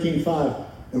Hebrews 13:5,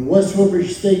 and whatsoever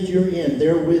state you're in,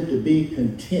 therewith to be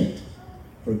content.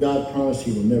 For God promised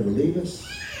he will never leave us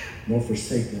nor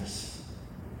forsake us.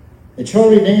 And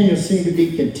Charlie Daniels seemed to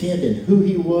be content in who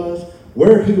he was,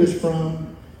 where he was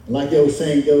from. And like the old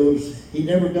saying goes, he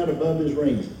never got above his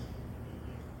raisin.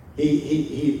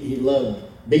 He loved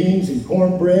beans and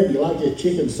cornbread. He liked his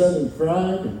chicken southern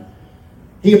fried. And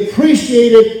he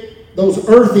appreciated those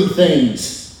earthy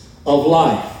things of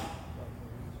life.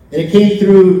 And it came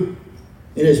through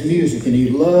in his music. And he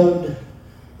loved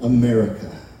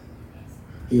America.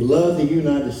 He loved the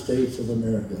United States of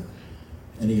America.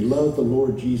 And he loved the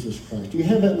Lord Jesus Christ. Do you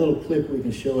have that little clip we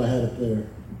can show I had up there?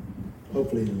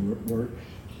 Hopefully it'll work.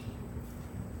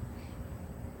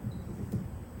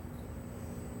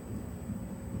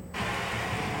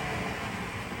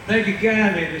 Thank you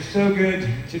kindly. It is so good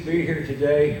to be here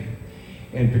today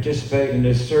and participate in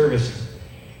this service.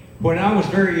 When I was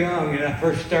very young and I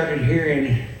first started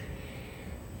hearing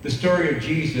the story of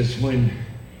Jesus when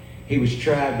he was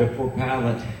tried before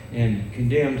Pilate and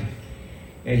condemned,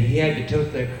 and he had to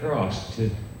tote that cross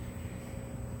to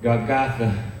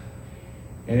Golgotha,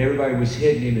 and everybody was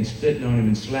hitting him and spitting on him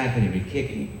and slapping him and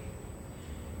kicking him.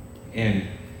 And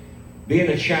being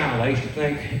a child, I used to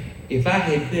think, if I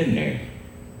had been there,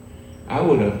 I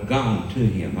would have gone to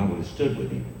him. I would have stood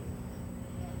with him.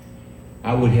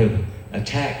 I would have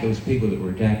attacked those people that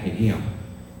were attacking him.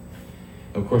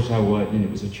 Of course I wasn't, and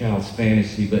it was a child's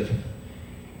fantasy, but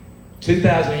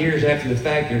 2,000 years after the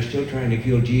fact, they're still trying to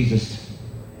kill Jesus.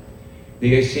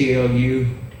 The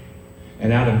ACLU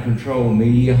and out-of-control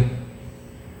media.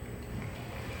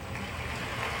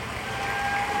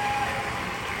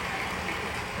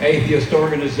 Atheist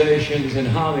organizations in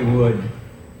Hollywood.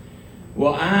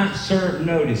 Well, I serve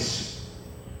notice.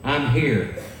 I'm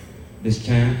here this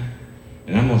time,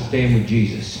 and I'm going to stand with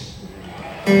Jesus.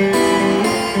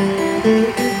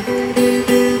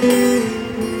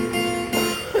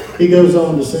 He goes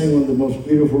on to sing one of the most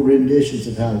beautiful renditions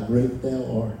of How Great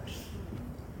Thou Art.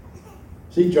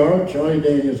 See, Charlie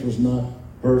Daniels was not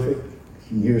perfect. You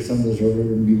can hear some of his earlier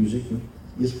music.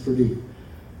 It's pretty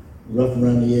rough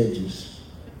around the edges.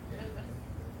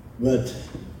 But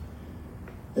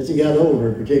as he got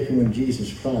older, particularly when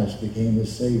Jesus Christ became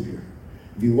his Savior,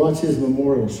 if you watch his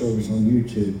memorial service on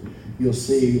YouTube, you'll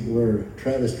see where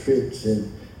Travis Tritt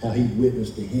said how he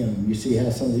witnessed to him. You see how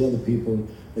some of the other people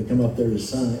that come up there to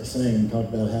sing and talk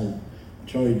about how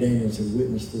Charlie Daniels had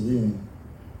witnessed to them.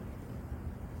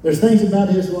 There's things about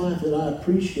his life that I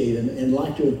appreciate and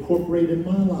like to incorporate in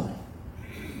my life,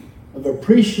 of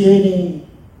appreciating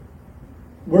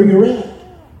where you're at.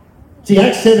 See,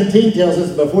 Acts 17 tells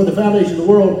us before the foundation of the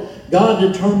world, God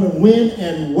determined when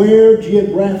and where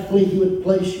geographically he would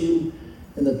place you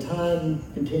in the time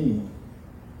continuum.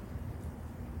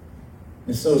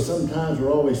 And so sometimes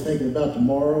we're always thinking about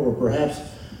tomorrow, or perhaps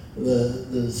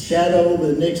the shadow over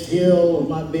the next hill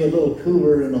might be a little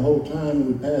cooler in the whole time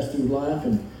we pass through life,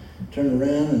 and turn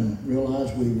around and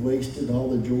realize we wasted all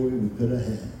the joy we could have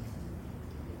had.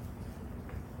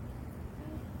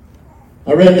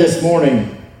 I read this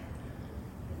morning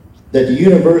that the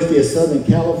University of Southern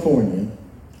California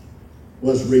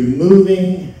was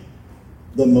removing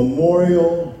the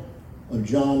memorial of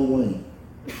John Wayne.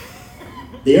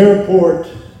 The airport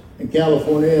in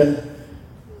California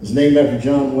is named after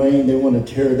John Wayne. They want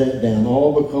to tear that down,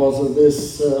 all because of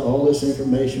this, all this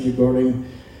information regarding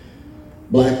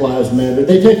Black Lives Matter.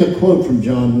 They take a quote from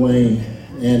John Wayne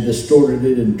and distorted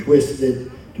it and twisted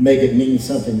it to make it mean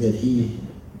something that he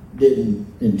didn't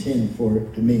intend for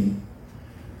it to mean.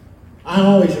 I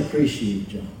always appreciate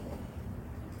John.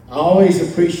 I always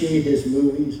appreciate his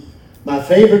movies. My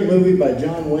favorite movie by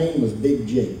John Wayne was Big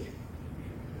Jake.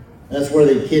 That's where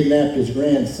they kidnapped his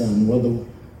grandson. Well, the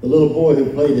little boy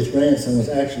who played his grandson was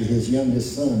actually his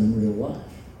youngest son in real life.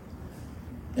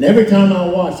 And every time I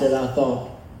watched it, I thought,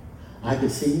 I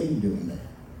could see me doing that.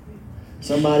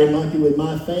 Somebody monkey with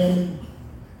my family,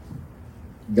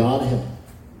 God help.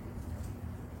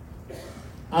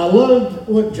 I loved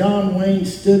what John Wayne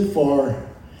stood for.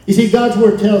 You see, God's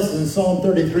word tells us in Psalm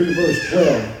 33, verse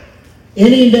 12,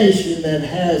 any nation that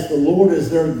has the Lord as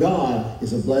their God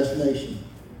is a blessed nation.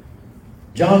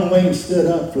 John Wayne stood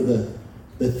up for the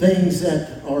things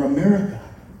that are America.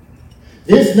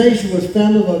 This nation was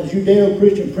founded on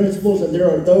Judeo-Christian principles, and there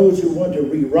are those who want to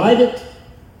rewrite it.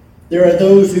 There are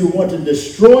those who want to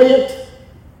destroy it.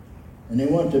 And they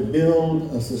want to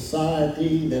build a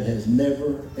society that has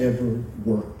never, ever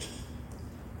worked.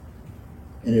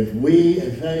 And if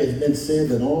in fact, it's been said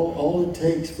that all it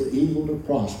takes for evil to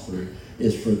prosper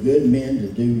is for good men to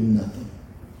do nothing.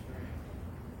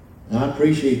 And I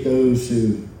appreciate those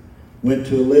who went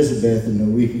to Elizabeth a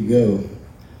week ago.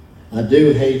 I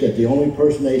do hate that the only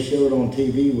person they showed on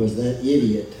TV was that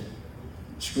idiot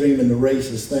screaming the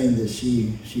racist thing that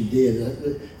she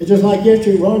did. It's just like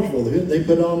yesterday in Rogersville. They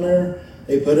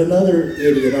put another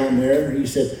idiot on there. He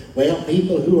said, well,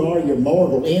 people who are your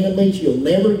mortal enemies, you'll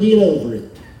never get over it.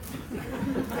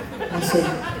 I said,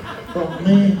 oh,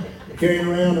 man, carrying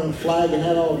around a flag and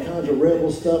had all kinds of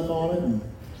rebel stuff on it. And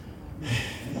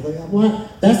I thought,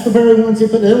 what? That's the very ones they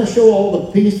put. They don't show all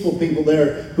the peaceful people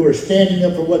there who are standing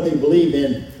up for what they believe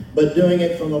in, but doing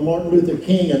it from a Martin Luther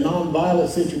King, a nonviolent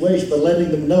situation, but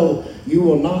letting them know you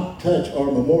will not touch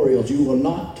our memorials. You will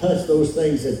not touch those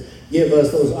things that give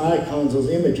us those icons, those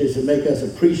images that make us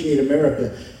appreciate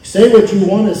America. Say what you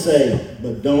want to say,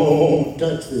 but don't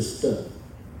touch this stuff.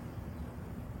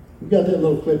 We got that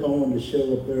little clip I wanted to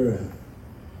show up there,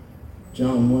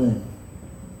 John Wayne.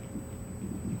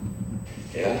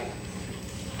 Yeah,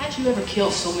 How'd you ever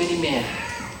kill so many men?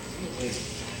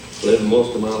 lived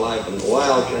most of my life in the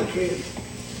wild country.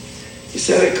 You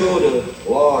set a code of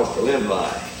laws to live by.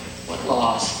 What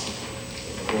laws?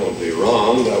 I won't be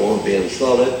wronged, I won't be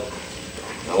insulted,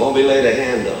 I won't be laid a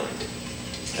hand on.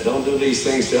 I don't do these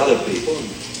things to other people.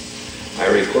 I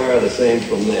require the same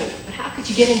from them. But how could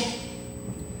you get in?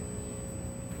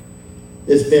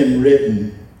 It's been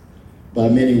written by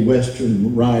many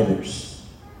Western writers,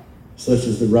 such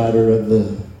as the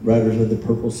writers of the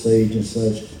Purple Sage and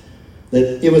such,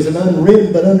 that it was an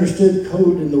unwritten but understood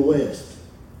code in the West.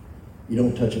 You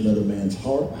don't touch another man's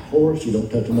horse. You don't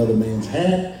touch another man's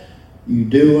hat. You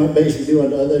basically do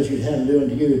unto others you'd have them do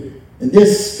unto you. And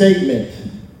this statement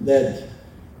that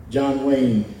John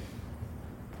Wayne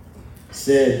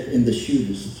said in The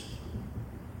Shootist,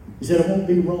 he said, I won't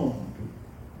be wronged.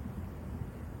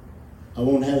 I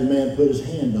won't have a man put his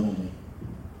hand on me.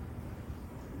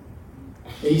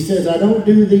 And he says, I don't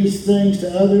do these things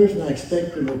to others, and I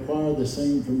expect them to require the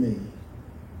same from me.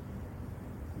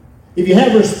 If you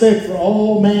have respect for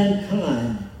all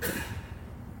mankind,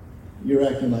 you're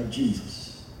acting like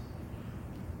Jesus.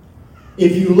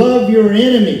 If you love your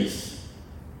enemies,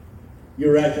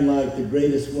 you're acting like the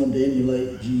greatest one to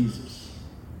emulate, Jesus.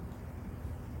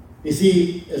 You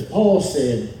see, as Paul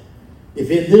said, if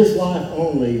in this life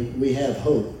only we have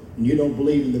hope, and you don't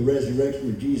believe in the resurrection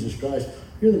of Jesus Christ,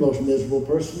 you're the most miserable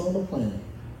person on the planet.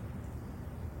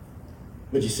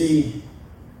 But you see,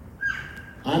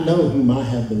 I know whom I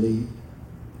have believed,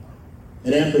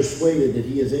 and am persuaded that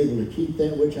he is able to keep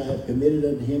that which I have committed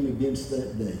unto him against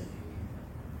that day.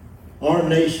 Our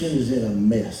nation is in a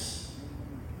mess.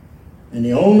 And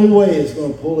the only way it's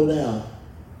going to pull it out,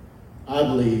 I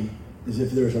believe, is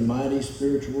if there's a mighty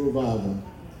spiritual revival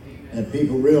and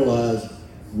people realize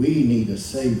we need a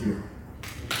Savior.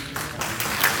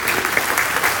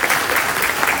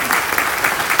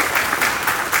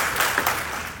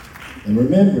 And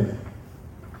remember,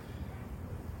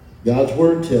 God's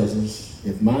word tells us,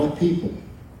 if my people,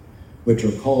 which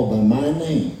are called by my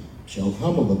name, shall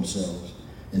humble themselves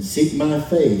and seek my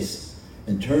face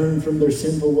and turn from their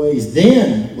sinful ways,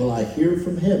 then will I hear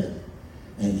from heaven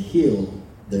and heal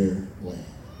their land.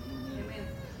 Amen.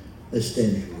 Let's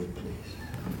stand if you would, please.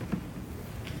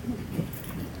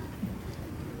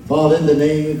 Father, in the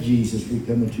name of Jesus, we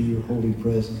come into your holy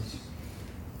presence.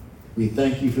 We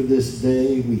thank you for this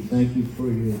day. We thank you for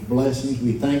your blessings.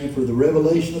 We thank you for the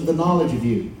revelation of the knowledge of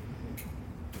you.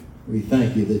 We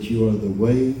thank you that you are the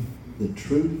way, the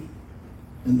truth,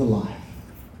 and the life.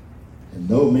 And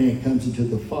no man comes into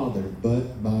the Father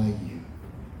but by you.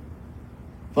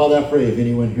 Father, I pray if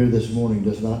anyone here this morning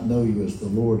does not know you as the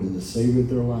Lord and the Savior of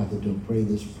their life, that they'll pray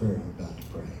this prayer I'm about to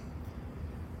pray.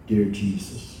 Dear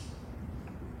Jesus,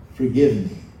 forgive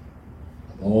me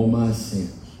of all my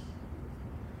sins.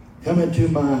 Come into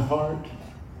my heart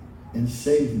and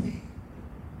save me.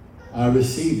 I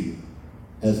receive you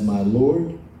as my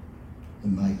Lord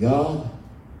and my God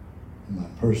and my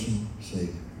personal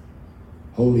Savior.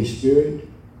 Holy Spirit,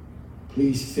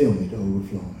 please fill me to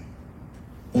overflowing.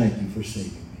 Thank you for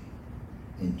saving me.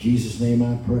 In Jesus' name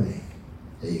I pray.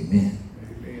 Amen.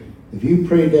 Amen. If you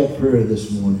prayed that prayer this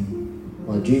morning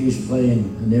while Jeannie's playing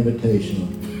an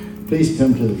invitation, please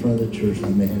come to the front of the church and I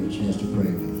may have a chance to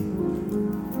pray with you.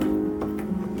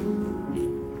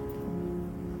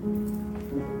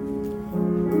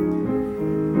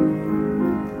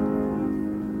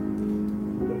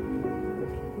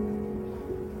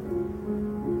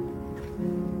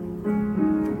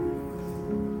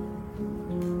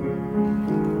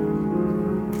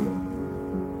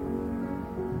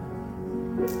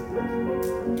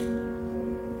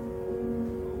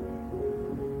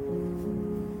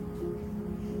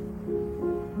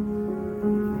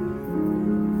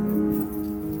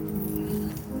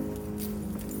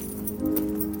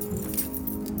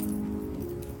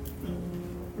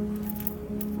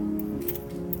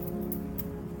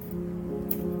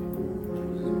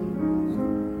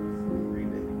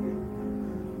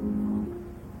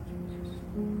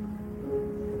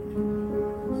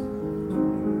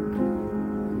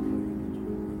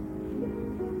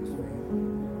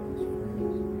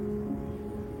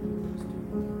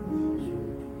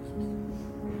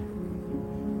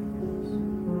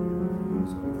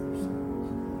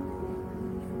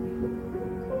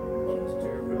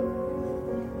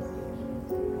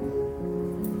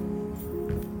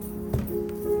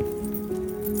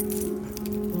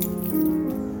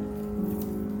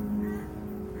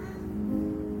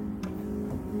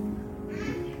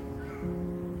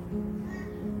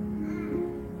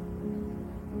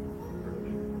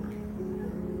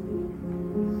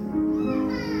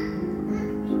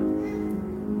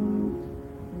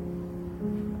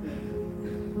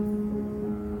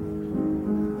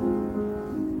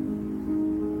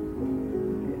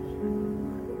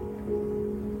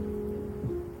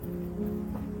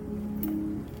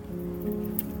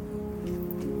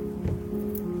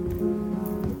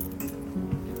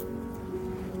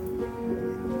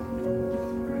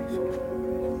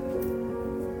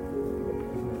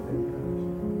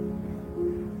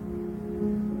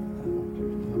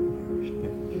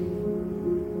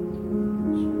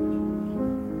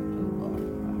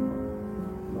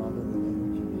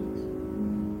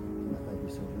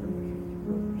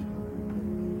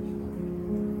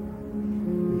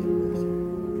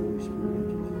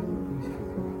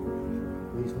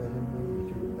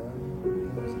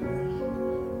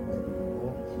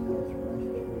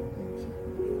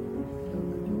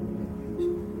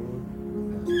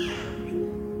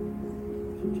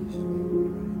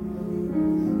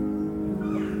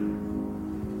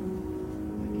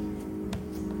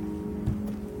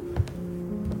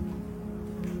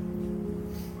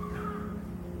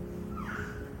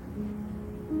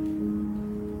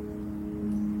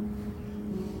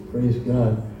 Praise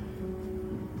God.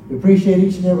 We appreciate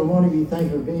each and every one of you.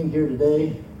 Thank you for being here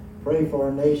today. Pray for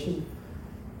our nation.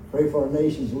 Pray for our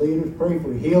nation's leaders. Pray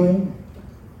for healing,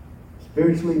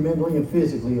 spiritually, mentally, and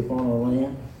physically upon our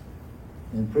land.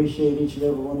 And appreciate each and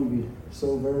every one of you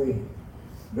so very,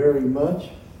 very much.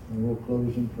 And we'll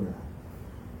close in prayer.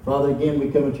 Father, again, we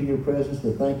come into your presence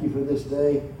to thank you for this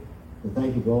day, to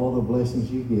thank you for all the blessings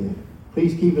you give.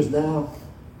 Please keep us now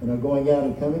and are going out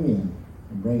and coming in,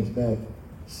 and bring us back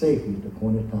safely at the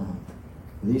appointed time.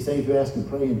 For these things we ask and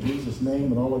pray in Jesus'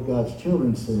 name, and all of God's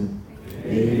children said,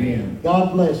 Amen.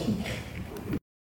 God bless you.